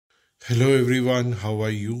Hello everyone, how are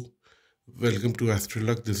you? Welcome to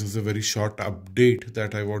Astrolog. This is a very short update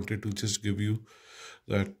that I wanted to just give you.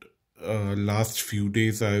 That last few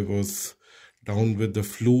days I was down with the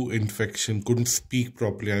flu infection, couldn't speak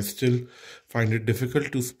properly. I still find it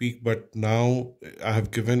difficult to speak, but now I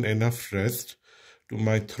have given enough rest to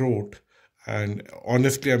my throat, and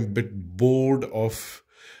honestly, I'm a bit bored of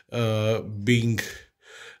being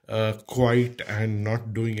quiet and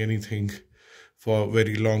not doing anything for a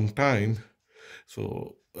very long time.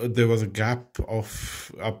 So there was a gap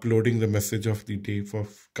of uploading the message of the day for a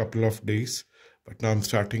couple of days, but now I'm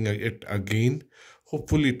starting it again.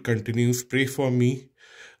 Hopefully, it continues. Pray for me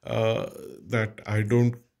that I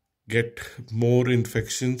don't get more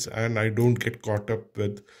infections and I don't get caught up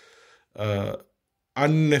with uh,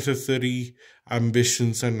 unnecessary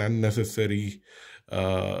ambitions and unnecessary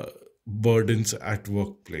uh, burdens at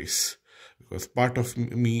workplace, because part of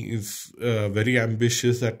me is very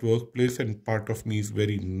ambitious at workplace and part of me is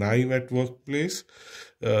very naive at workplace.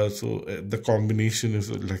 So the combination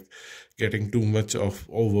is like getting too much of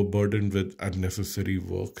overburdened with unnecessary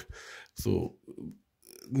work. So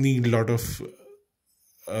need a lot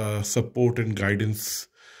of support and guidance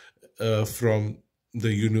from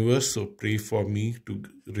the universe. So pray for me to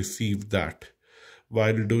receive that.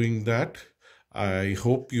 While doing that, I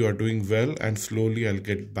hope you are doing well, and slowly I'll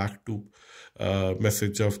get back to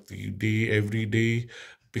message of the day every day,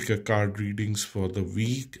 pick a card readings for the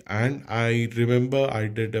week. And I remember I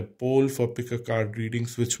did a poll for pick a card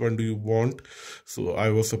readings, which one do you want? So I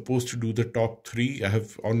was supposed to do the top three. I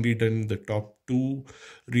have only done the top two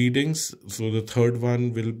readings, so the third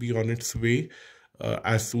one will be on its way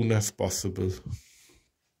as soon as possible.